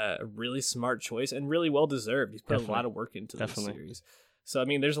a really smart choice and really well deserved. He's put a lot of work into this series. So I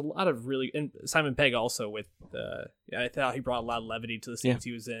mean, there's a lot of really, and Simon Pegg also with I thought he brought a lot of levity to the scenes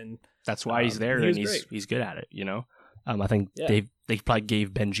he was in. That's why he's there, and he's good at it. I think they probably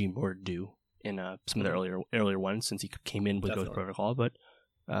gave Benji more due in some of the earlier ones since he came in with Ghost Protocol, but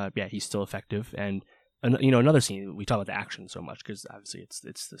he's still effective. And another scene, we talk about the action so much because obviously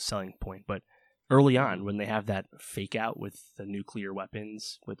it's the selling point, but early on when they have that fake out with the nuclear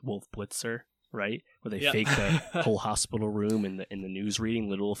weapons with Wolf Blitzer, right, where they fake the whole hospital room in the news reading,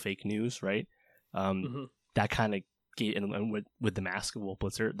 literal fake news, right? That kind of gave, and with the mask of Wolf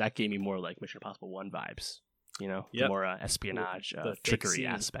Blitzer, that gave me more like Mission Impossible 1 vibes. The more espionage, trickery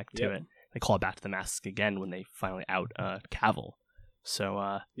aspect to it. They call it back to the mask again when they finally out Cavill.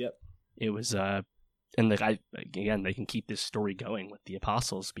 So it was and they can keep this story going with the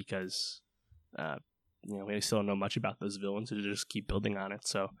Apostles because we still don't know much about those villains, so just keep building on it.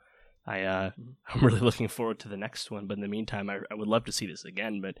 So I'm really looking forward to the next one. But in the meantime, I would love to see this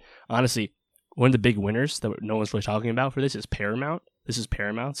again. But honestly, one of the big winners that no one's really talking about for this is Paramount. This is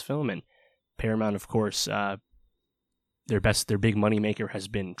Paramount's film, and Paramount, of course, their big moneymaker has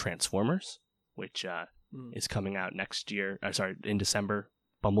been Transformers, which is coming out next year. In December.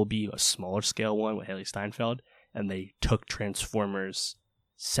 Bumblebee, a smaller scale one with Haley Steinfeld, and they took Transformers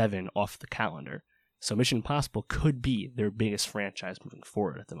 7 off the calendar. So Mission Impossible could be their biggest franchise moving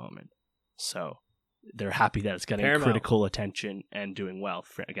forward at the moment. So they're happy that it's getting critical attention and doing well.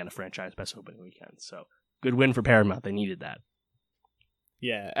 Again, a franchise best opening weekend. So good win for Paramount. They needed that.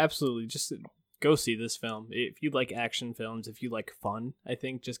 Yeah, absolutely. Just go see this film. If you like action films, if you like fun, I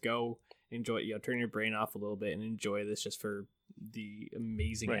think just go enjoy it. Turn your brain off a little bit and enjoy this just for the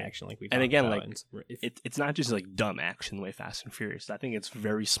amazing action like we talked about. And it's not just dumb action the way Fast and Furious. I think it's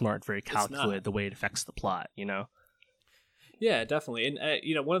very smart, very calculated the way it affects the plot, Yeah, definitely.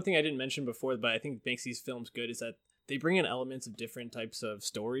 And one thing I didn't mention before, but I think makes these films good is that they bring in elements of different types of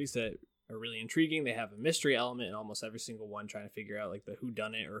stories that are really intriguing. They have a mystery element in almost every single one, trying to figure out the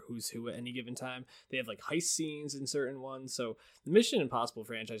whodunit or who's who at any given time. They have heist scenes in certain ones. So the Mission Impossible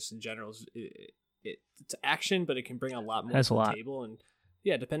franchise in general is it's action, but it can bring a lot more to the table. And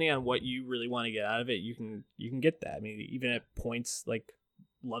yeah, depending on what you really want to get out of it, you can get that. I mean, even at points like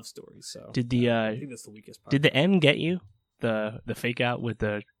love stories. So Did I think that's the weakest part. did the end get you the fake out with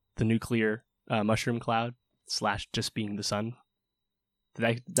the nuclear mushroom cloud / just being the sun?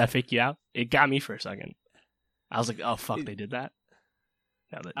 Did that fake you out? It got me for a second. I was like, oh fuck, they did that.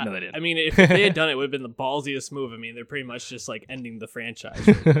 No, they didn't. I mean, if they had done it, it would have been the ballsiest move. I mean, they're pretty much just like ending the franchise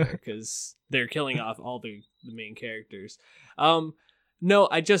because they're killing off all the main characters. No,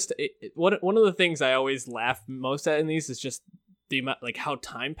 one of the things I always laugh most at in these is just the amount, like how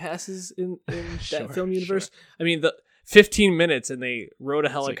time passes in that film universe. Sure. I mean, the 15 minutes and they rode a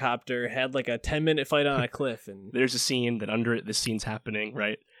helicopter, had like a 10-minute fight on a cliff, and there's a scene that under it, this scene's happening,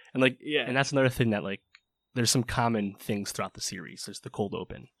 right? And like, yeah, and that's another thing that like. There's some common things throughout the series. There's the cold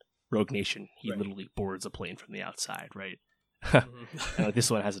open. Rogue Nation, he literally boards a plane from the outside, right? Mm-hmm. And like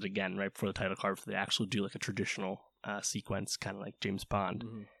this one has it again, right before the title card. They actually do like a traditional sequence, kind of like James Bond.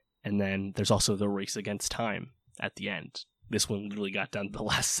 Mm-hmm. And then there's also the race against time at the end. This one literally got done the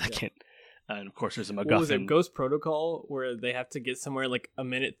last second. Yeah. And of course, there's a MacGuffin. What was it, Ghost Protocol, where they have to get somewhere like a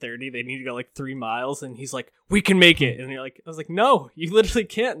minute 30? They need to go like 3 miles, and he's like, "We can make it." And you're like, I was like, "No, you literally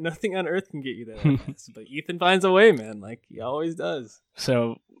can't. Nothing on Earth can get you there." But Ethan finds a way, man. Like he always does.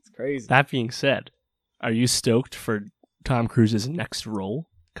 So it's crazy. That being said, are you stoked for Tom Cruise's next role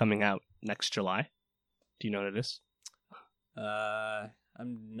coming out next July? Do you know what it is?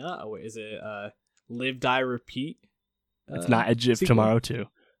 I'm not aware. Is it Live, Die, Repeat? It's not Edge of Tomorrow 2.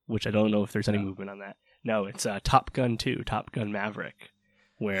 Which I don't know if there's any movement on that. No, it's Top Gun 2, Top Gun Maverick,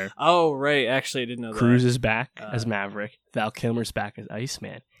 where oh right, actually I didn't know Cruise is back as Maverick, Val Kilmer's back as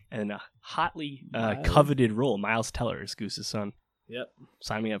Iceman, and a hotly coveted role, Miles Teller is Goose's son. Yep,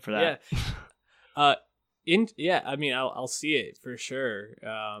 sign me up for that. Yeah, I mean I'll see it for sure.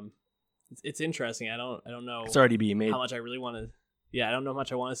 It's interesting. I don't know. It's already being made. How much I really want to. Yeah, I don't know how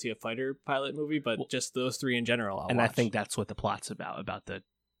much I want to see a fighter pilot movie, but just those 3 in general. I'll watch. I think that's what the plot's about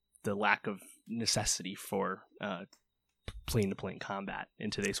the lack of necessity for plane-to-plane combat in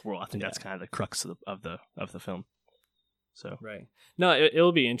today's world. I think that's kind of the crux of the film. So right, no,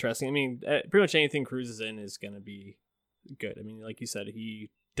 it'll be interesting. I mean, pretty much anything Cruise is in is going to be good. I mean, like you said, he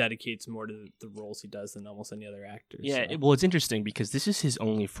dedicates more to the roles he does than almost any other actor. Yeah, so. Well, it's interesting because this is his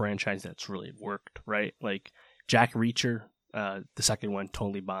only franchise that's really worked, right? Like Jack Reacher, the second one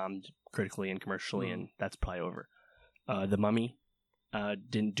totally bombed critically and commercially, and that's probably over. The Mummy.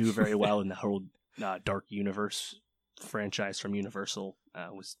 Didn't do very well in the whole Dark Universe franchise from Universal.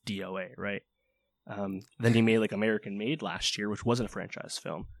 Was DOA, right? Then he made like American Made last year, which wasn't a franchise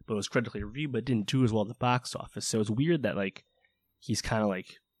film, but it was critically reviewed, but didn't do as well at the box office. So it's weird that like he's kind of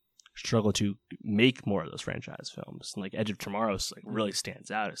like struggled to make more of those franchise films. And like Edge of Tomorrow like really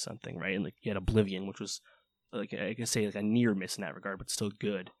stands out as something, right? And like he had Oblivion, which was like I can say like a near miss in that regard, but still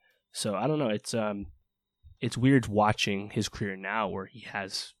good. So I don't know. It's weird watching his career now where he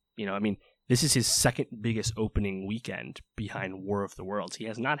has, I mean, this is his second biggest opening weekend behind War of the Worlds. He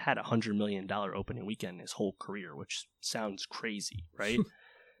has not had $100 million opening weekend in his whole career, which sounds crazy, right?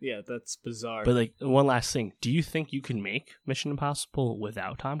 Yeah, that's bizarre. But like one last thing, do you think you can make Mission Impossible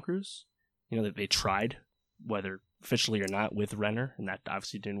without Tom Cruise? That they tried, whether officially or not, with Renner, and that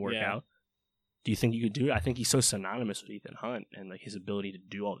obviously didn't work out. Do you think you could do it? I think he's so synonymous with Ethan Hunt and like his ability to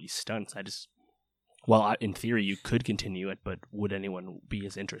do all these stunts. Well, in theory, you could continue it, but would anyone be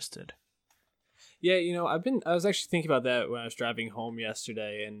as interested? Yeah, I was actually thinking about that when I was driving home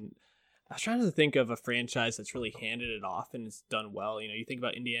yesterday, and I was trying to think of a franchise that's really handed it off and it's done well. You think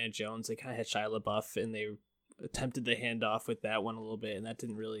about Indiana Jones, they kind of had Shia LaBeouf, and they attempted the handoff with that one a little bit, and that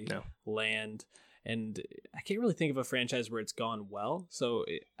didn't really land. And I can't really think of a franchise where it's gone well. So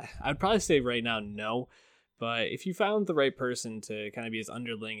I'd probably say right now, no. But if you found the right person to kind of be his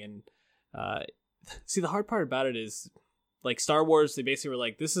underling and see, the hard part about it is, like Star Wars, they basically were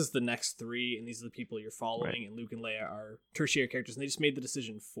like, this is the next 3, and these are the people you're following, right. And Luke and Leia are tertiary characters, and they just made the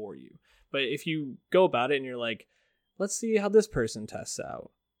decision for you. But if you go about it and you're like, let's see how this person tests out,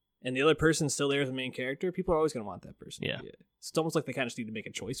 and the other person's still there as the main character, people are always going to want that person. Yeah. It's almost like they kind of just need to make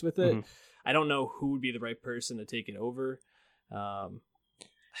a choice with it. Mm-hmm. I don't know who would be the right person to take it over.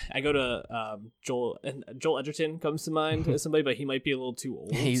 I go to Joel Edgerton comes to mind as somebody, but he might be a little too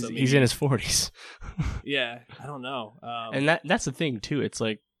old. He's in his 40s. Yeah, I don't know. And that's the thing too. It's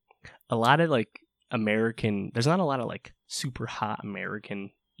like a lot of like American. There's not a lot of like super hot American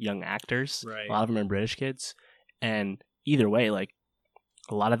young actors. Right. A lot of them are British kids, and either way, like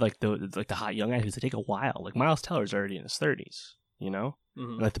a lot of like the hot young actors, they take a while. Like Miles Teller's already in his 30s. Mm-hmm.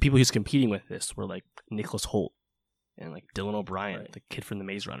 And, like the people he's competing with this were like Nicholas Hoult. And like Dylan O'Brien, right. The kid from the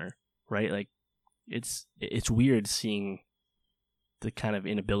Maze Runner, right? Like it's weird seeing the kind of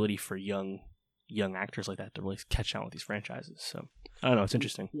inability for young actors like that to really catch on with these franchises. So I don't know. It's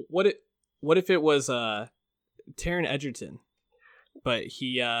interesting. What if it was Taron Egerton, but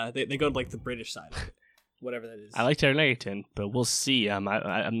they go to like the British side of it, whatever that is. I like Taron Egerton, but we'll see. I'm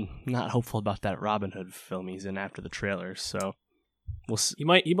not hopeful about that Robin Hood film he's in after the trailer. So we'll see. He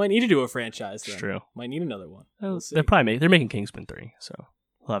might need to do a franchise. Then. It's true. Might need another one. We'll they're making Kingsman 3, so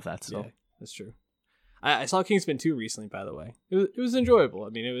we'll have that still. Yeah, that's true. I saw Kingsman 2 recently, by the way. It was enjoyable. I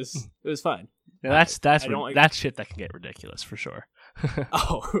mean, it was fine. Now that's shit that can get ridiculous for sure.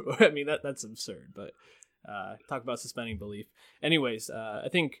 Oh, I mean that's absurd. But talk about suspending belief. Anyways, I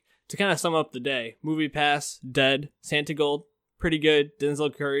think to kind of sum up the day, Movie Pass, Dead, Santa Gold, pretty good.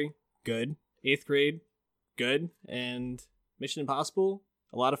 Denzel Curry, good. 8th Grade, good. And Mission Impossible,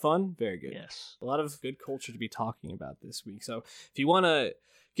 a lot of fun, very good. Yes, a lot of good culture to be talking about this week. So if you want to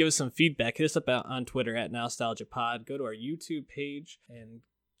give us some feedback, hit us up on Twitter at NostalgiaPod. Go to our YouTube page and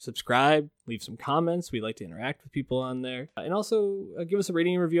subscribe, leave some comments. We like to interact with people on there. And also give us a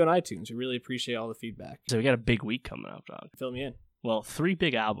rating and review on iTunes. We really appreciate all the feedback. So we got a big week coming up, dog. Fill me in. Well, 3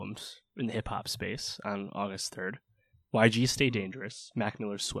 big albums in the hip-hop space on August 3rd. YG Stay Dangerous, Mac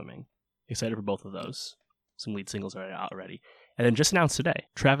Miller's Swimming. Excited for both of those. Some lead singles are out already. And then just announced today,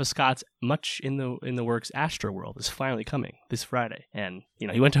 Travis Scott's much in the works Astroworld is finally coming this Friday. And,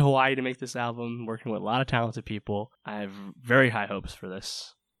 he went to Hawaii to make this album, working with a lot of talented people. I have very high hopes for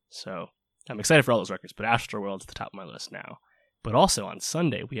this. So I'm excited for all those records, but Astroworld's at the top of my list now. But also on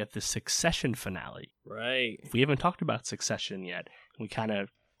Sunday, we have the Succession finale. Right. We haven't talked about Succession yet. We kind of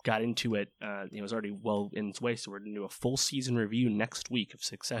got into it. It was already well in its way, so we're going to do a full season review next week of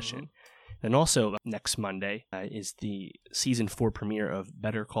Succession. Mm-hmm. And also, next Monday is the season 4 premiere of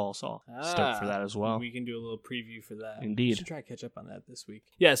Better Call Saul. Stoked for that as well. We can do a little preview for that. Indeed. We should try to catch up on that this week.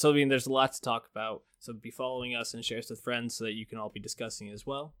 Yeah, so I mean, there's a lot to talk about. So be following us and share us with friends so that you can all be discussing as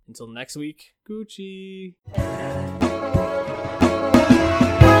well. Until next week, Gucci.